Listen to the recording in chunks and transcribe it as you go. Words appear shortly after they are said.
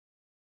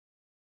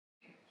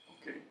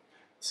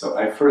So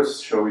I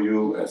first show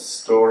you a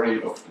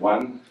story of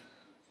one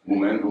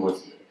woman who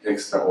was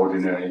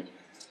extraordinary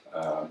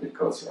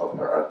because of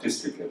her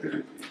artistic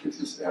ability. This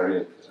is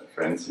Harriet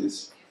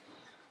Francis,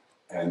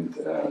 and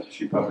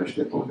she published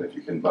a book that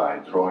you can buy,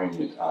 Drawing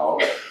It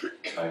Out.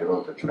 I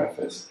wrote a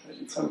preface, I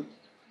did some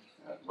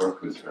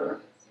work with her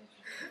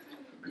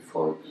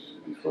before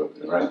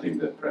writing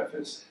that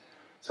preface.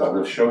 So I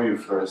will show you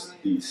first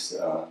these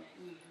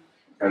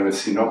kind of a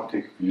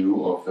synoptic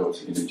view of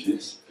those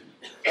images,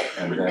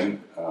 and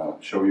then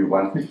show you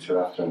one picture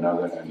after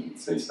another and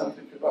say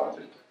something about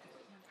it.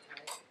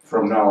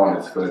 From now on,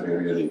 it's going to be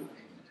really,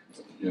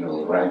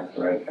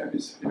 right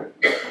hemisphere.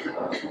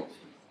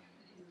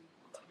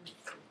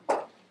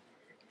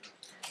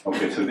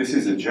 Okay, so this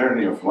is a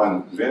journey of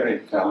one very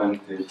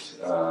talented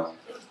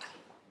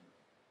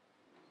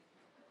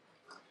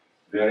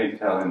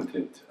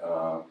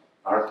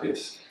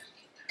artist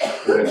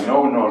who had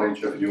no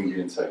knowledge of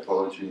Jungian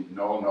psychology,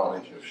 no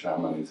knowledge of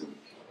shamanism.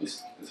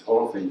 This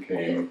whole thing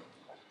came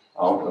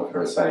out of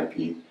her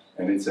psyche,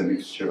 and it's a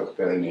mixture of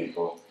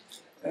perinatal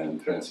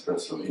and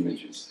transpersonal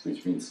images,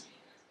 which means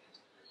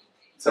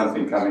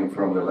something coming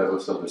from the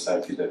levels of the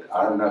psyche that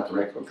are not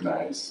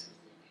recognized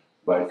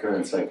by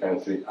current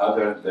psychiatry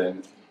other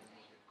than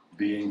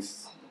being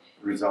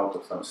result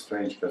of some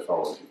strange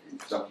pathology.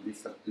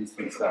 These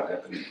things start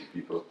happening to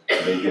people,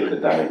 they get the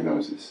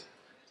diagnosis.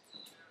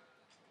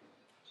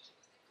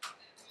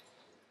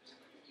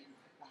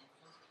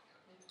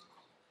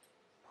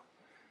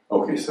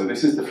 Okay, so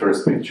this is the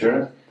first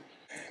picture,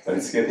 but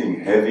it's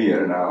getting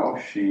heavier now.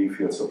 She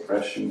feels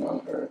oppression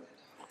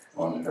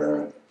on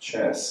her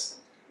chest,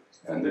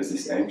 and there's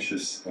this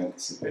anxious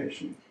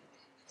anticipation.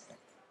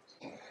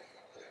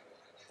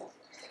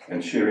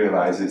 And she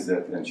realizes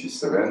that, and she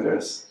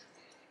surrenders.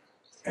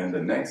 And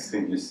the next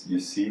thing you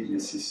see,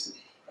 this is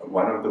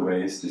one of the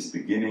ways this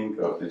beginning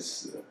of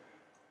this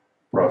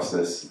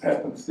process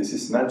happens. This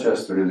is not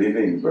just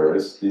reliving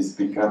birth, this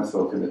becomes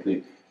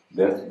ultimately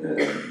death,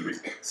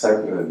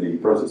 the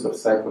process of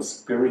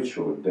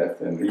psycho-spiritual death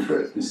and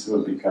rebirth. This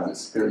will become a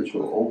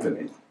spiritual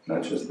opening,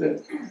 not just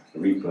the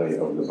replay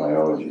of the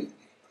biology.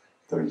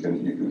 So you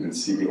can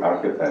see the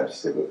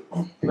archetypes that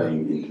were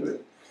playing into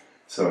it.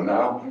 So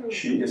now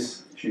she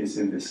is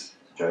in this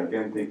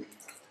gigantic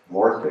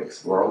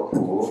vortex,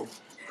 whirlpool,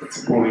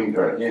 that's pulling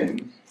her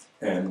in,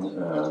 and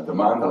the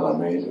mandala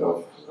made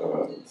of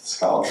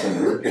skulls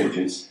and rib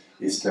cages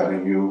is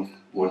telling you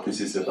what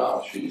this is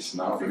about. She is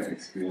now going to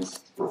experience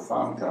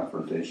profound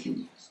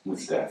confrontation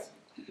with death.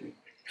 Okay?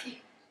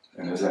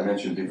 And as I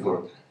mentioned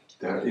before,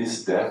 there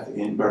is death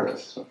in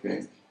birth.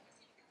 Okay?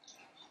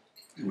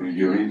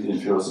 You read in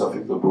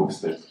philosophical books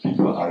that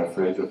people are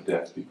afraid of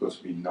death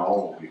because we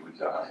know we will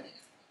die.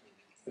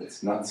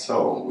 It's not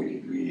so.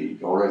 We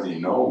already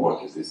know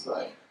what it is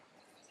like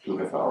to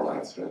have our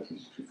lives threatened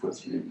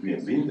because we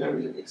have been there,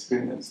 we have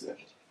experienced that.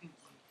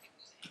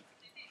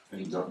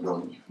 And don't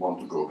want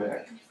to go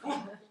back.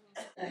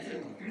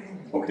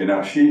 Okay,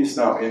 now she is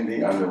now in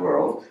the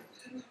underworld.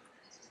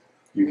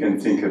 You can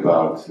think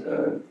about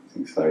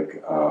things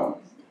like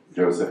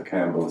Joseph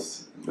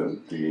Campbell's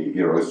The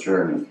Hero's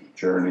Journey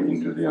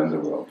into the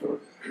Underworld, or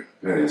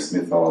various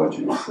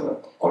mythologies,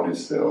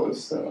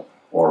 Odysseus,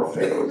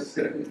 Orpheus,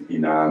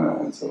 Inanna,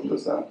 and so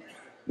those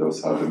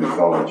are the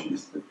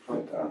mythologies that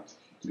are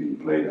being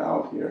played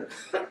out here.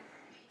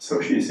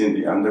 So she's in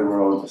the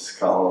underworld, the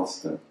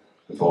skulls, the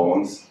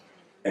bones,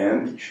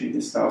 and she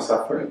is now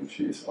suffering.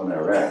 She is on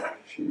a rack.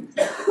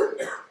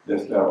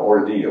 There are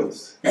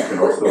ordeals. You can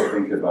also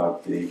think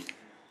about the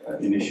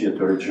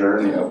initiatory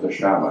journey of the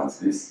shamans.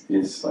 This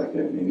is like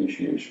an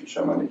initiation,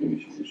 shamanic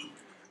initiation.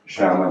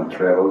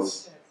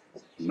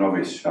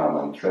 Novice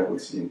shaman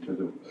travels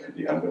into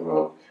the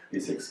underworld,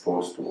 is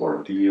exposed to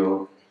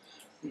ordeal,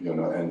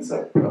 ends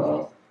up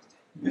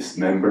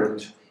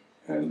dismembered,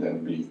 and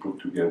then being put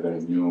together,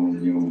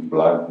 new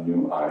blood,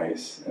 new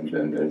eyes, and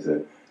then there's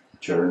a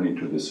journey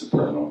to the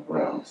supernal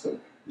realm. So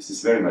this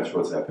is very much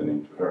what's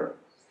happening to her.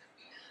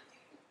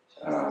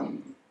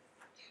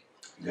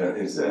 There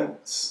is a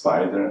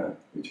spider,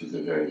 which is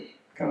a very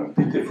kind of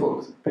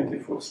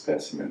pitiful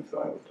specimen, so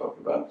I will talk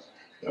about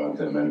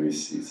them when we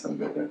see some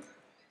better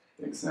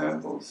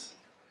examples.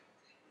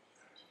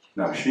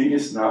 Now she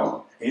is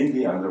now in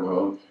the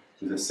underworld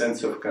with a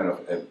sense of kind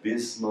of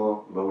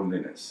abysmal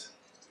loneliness.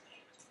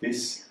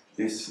 This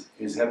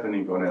is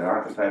happening on an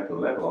archetypal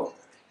level,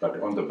 but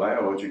on the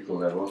biological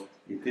level,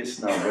 it is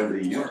now when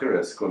the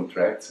uterus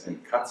contracts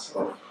and cuts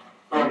off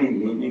any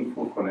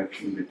meaningful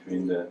connection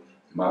between the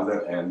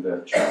mother and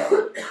the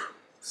child.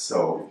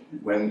 So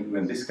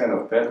when this kind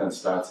of pattern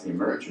starts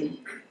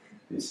emerging,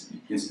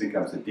 this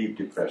becomes a deep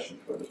depression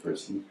for the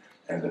person,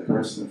 and the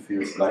person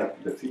feels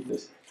like the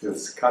fetus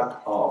feels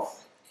cut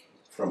off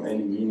from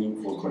any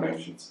meaningful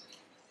connections,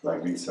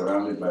 like being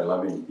surrounded by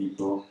loving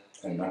people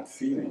and not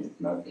feeling it,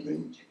 not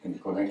having any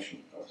connection,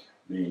 or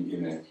being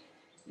in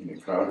a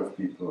crowd of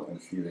people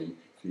and feeling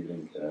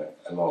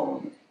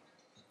alone.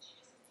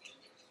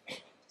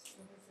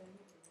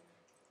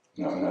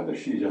 Now another,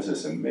 she does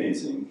this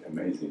amazing,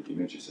 amazing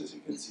images, as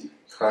you can see.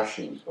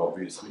 Crushing,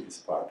 obviously, is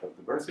part of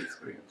the birth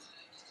experience.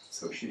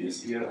 So she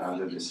is here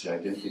under this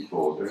gigantic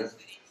boulder,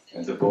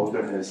 and the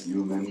boulder has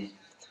human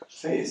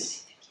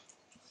face.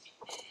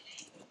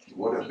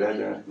 What a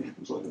better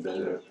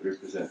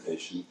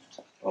representation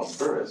of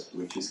birth,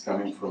 which is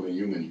coming from a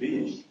human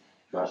being,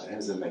 but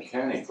has a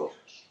mechanical,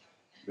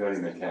 very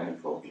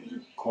mechanical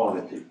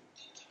quality.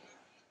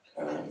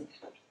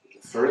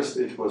 First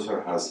it was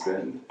her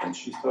husband, and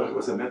she thought it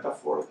was a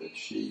metaphor, that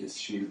she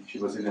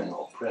was in an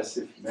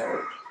oppressive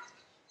marriage.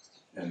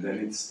 And then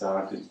it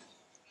started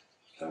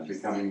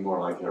becoming more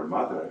like her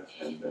mother,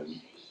 and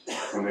then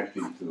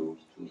connecting to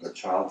her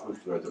childhood,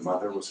 where the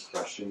mother was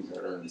crushing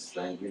her and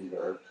strangling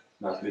her,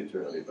 not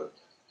literally, but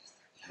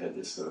had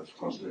this sort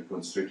of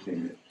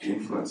constricting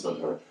influence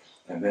on her.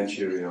 And then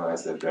she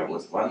realized that there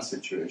was one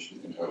situation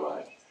in her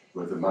life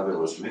where the mother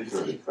was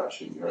literally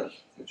crushing her,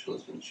 which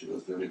was when she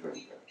was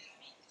delivering her.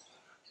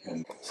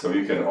 And so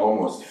you can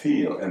almost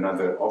feel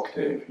another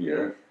octave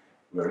here,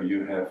 where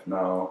you have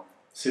now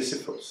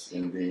Sisyphus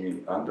in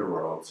the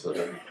underworld, sort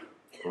of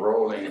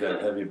rolling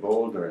that heavy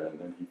boulder, and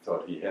then he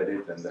thought he had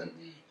it, and then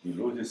he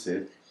loses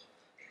it,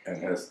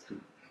 and has to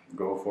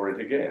go for it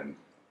again.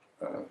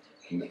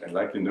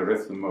 Like in the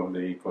rhythm of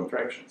the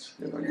contractions,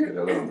 you get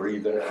a little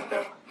breather,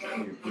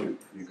 and then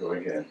you go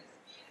again.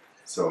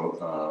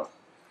 So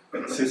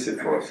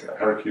Sisyphus,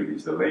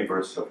 Hercules, the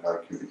labors of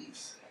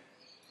Hercules.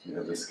 You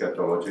have the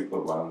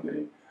scatological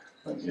one,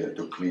 when he had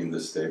to clean the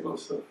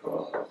stables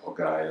of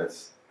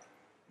Gaius.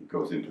 He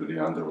goes into the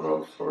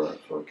underworld for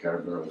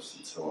Kerberos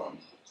and so on.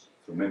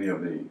 So many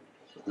of the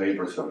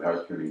labors of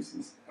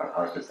Hercules are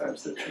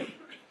archetypes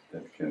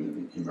that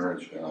can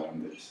emerge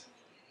around this.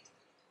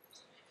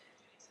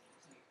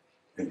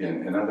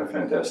 Again, another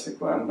fantastic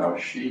one. Now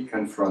she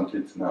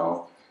confronted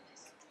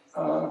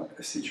a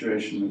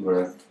situation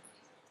where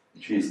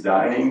she is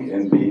dying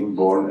and being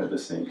born at the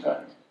same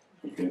time.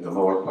 Okay, the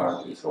lower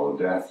part is all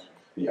death,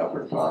 the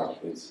upper part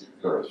is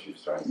birth.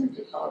 She's trying to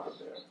get out of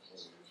there.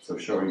 So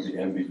showing the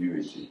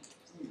ambiguity.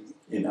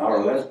 In our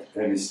left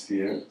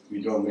hemisphere,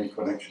 we don't make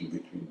connection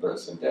between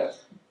birth and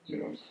death.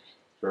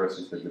 Birth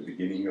is at the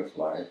beginning of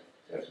life,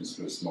 happens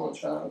to a small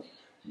child.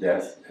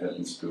 Death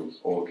happens to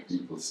old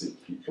people,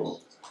 sick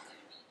people.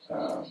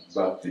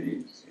 But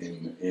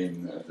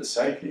in the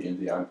psyche, in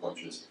the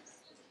unconscious,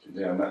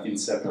 they are not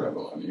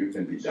inseparable. I mean, you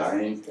can be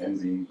dying and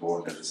being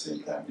born at the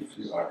same time if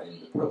you are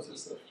in the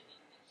process of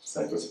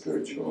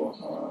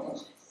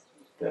psychospiritual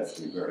death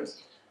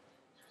rebirth.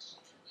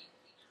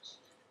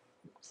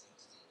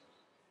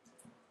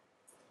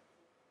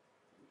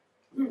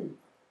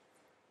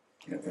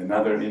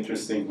 Another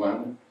interesting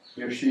one,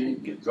 here she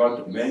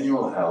got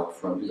manual help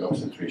from the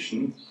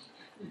obstetrician,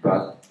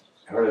 but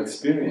her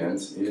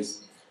experience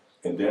is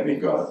a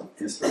demigod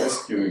is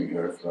rescuing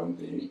her from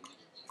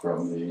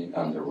the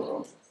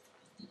underworld.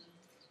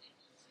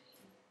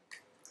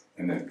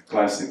 And the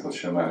classical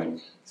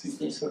shamanic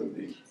sequence of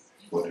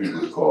what we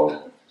would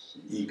call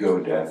ego,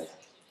 death,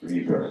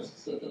 rebirth.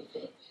 Sort of,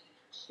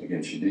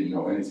 again, she didn't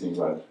know anything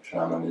about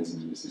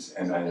shamanism. This is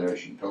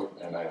annihilation, total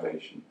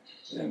annihilation,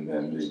 and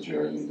then the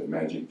journey, the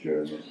magic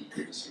journey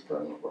into the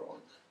supernal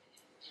world.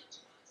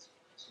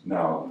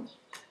 Now,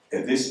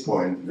 at this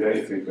point,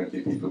 very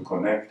frequently people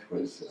connect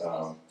with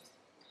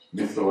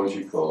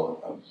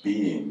mythological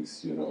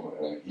beings,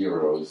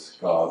 heroes,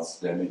 gods,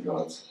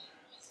 demigods,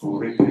 who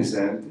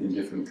represent in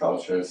different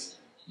cultures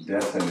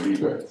death and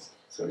rebirth.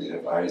 So you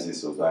have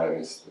Isis,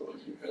 Osiris, or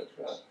you have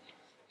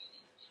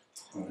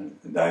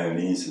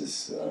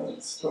Dionysus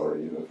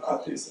story, you have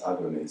Attis,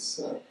 Adonis,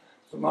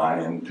 the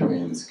Mayan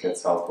twins,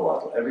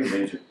 Quetzalcoatl. Every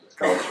major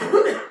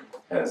culture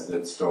has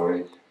that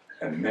story,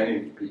 and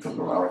many people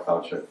from our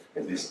culture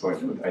at this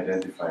point would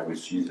identify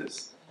with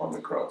Jesus on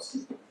the cross.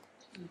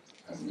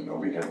 And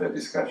we had that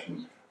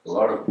discussion. A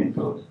lot of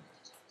people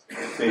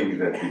think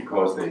that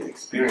because they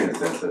experience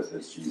themselves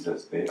as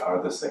Jesus, they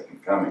are the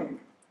second coming.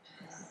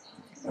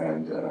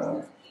 And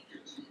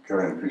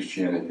current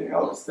Christianity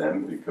helps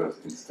them, because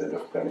instead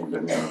of telling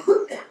them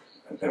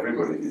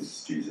everybody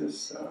is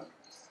Jesus,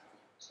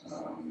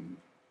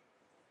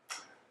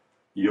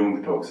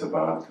 Jung talks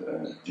about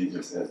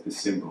Jesus as the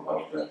symbol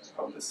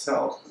of the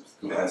self. There's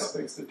two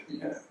aspects that we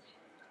have.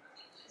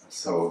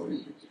 So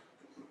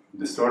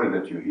the story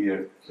that you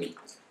hear, that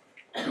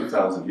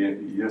 2,000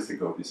 years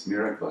ago, this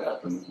miracle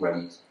happened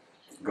when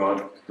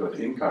God got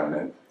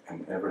incarnate,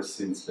 and ever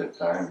since that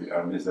time we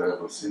are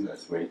miserable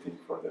sinners waiting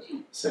for the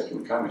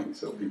second coming.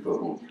 So people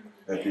who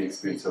have the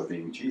experience of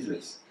being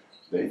Jesus,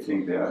 they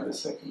think they are the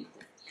second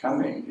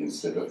coming,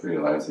 instead of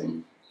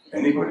realizing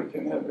anybody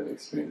can have that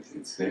experience.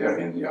 It's there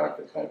in the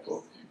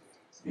archetypal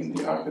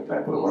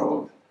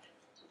world.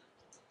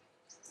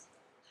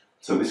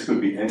 So this could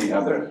be any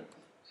other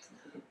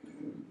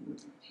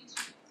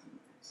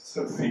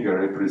figure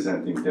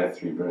representing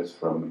death, rebirth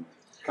from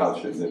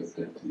culture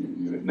that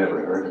you had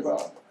never heard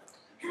about.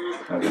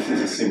 Now this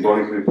is a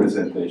symbolic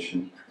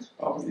representation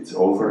of it's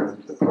over,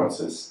 the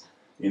process,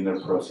 inner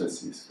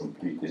process is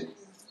completed,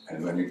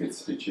 and when you get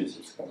stitches,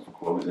 it's kind of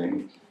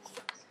closing.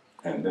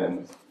 And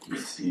then you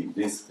see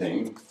this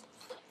thing,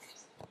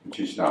 which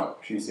is now,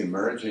 she's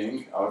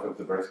emerging out of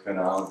the birth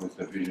canal with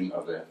the vision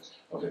of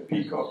a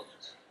peacock.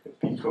 A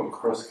peacock,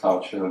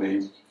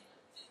 cross-culturally,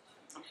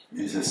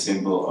 is a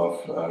symbol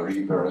of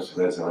rebirth,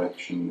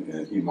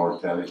 resurrection,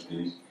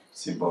 immortality,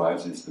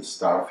 symbolizes the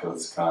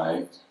star-filled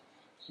sky.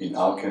 In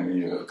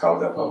alchemy,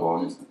 cauda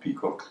pavon is the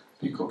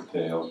peacock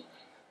tail.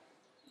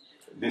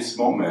 This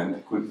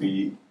moment could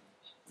be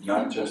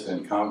not just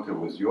encounter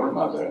with your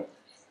mother,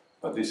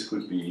 but this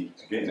could be,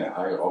 again, a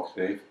higher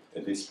octave.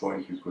 At this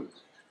point, you could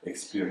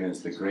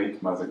experience the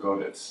great Mother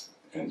Goddess.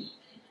 And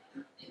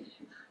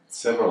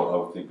several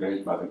of the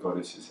great Mother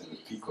Goddesses have a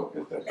peacock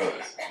at their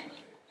birth.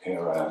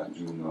 Hera,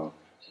 Juno,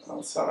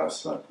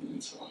 Saraswati,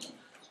 and so on.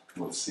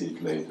 We'll see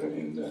it later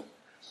in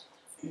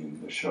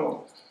the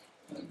show.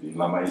 The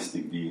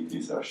Lamaistic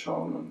deities are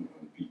shown on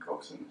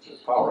peacocks, and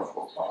it's a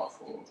powerful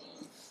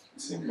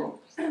symbol.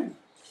 And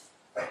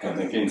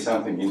again,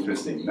 something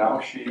interesting. Now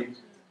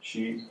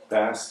she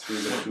passed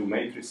through the two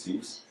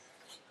matrices,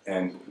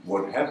 and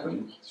what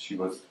happened, she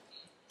was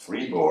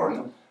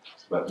reborn,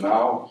 but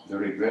now the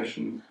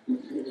regression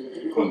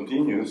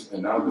continues,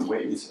 and now the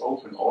way is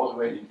open all the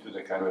way into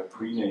the kind of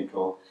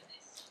prenatal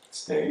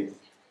state,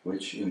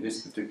 which in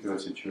this particular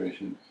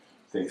situation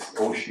takes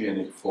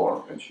oceanic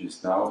form, and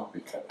she's now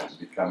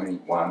becoming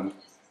one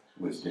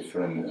with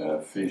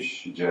different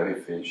fish,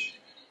 jellyfish,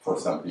 for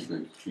some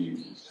people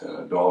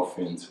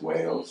dolphins,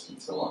 whales,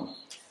 and so on.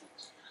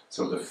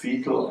 So the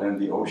fetal and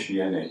the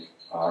oceanic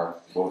are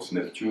both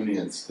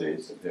Neptunian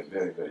states, and they're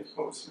very, very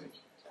closely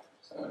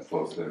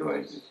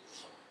related.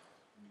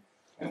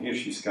 And here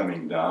she's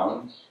coming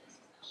down.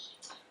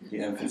 The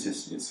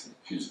emphasis is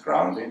she's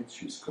grounded,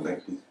 she's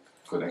connecting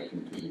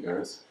to the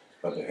earth,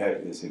 but the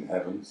head is in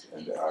heavens,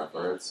 and there are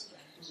birds,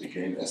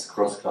 again, as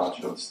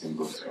cross-cultural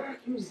symbols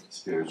of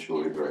spiritual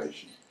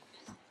liberation.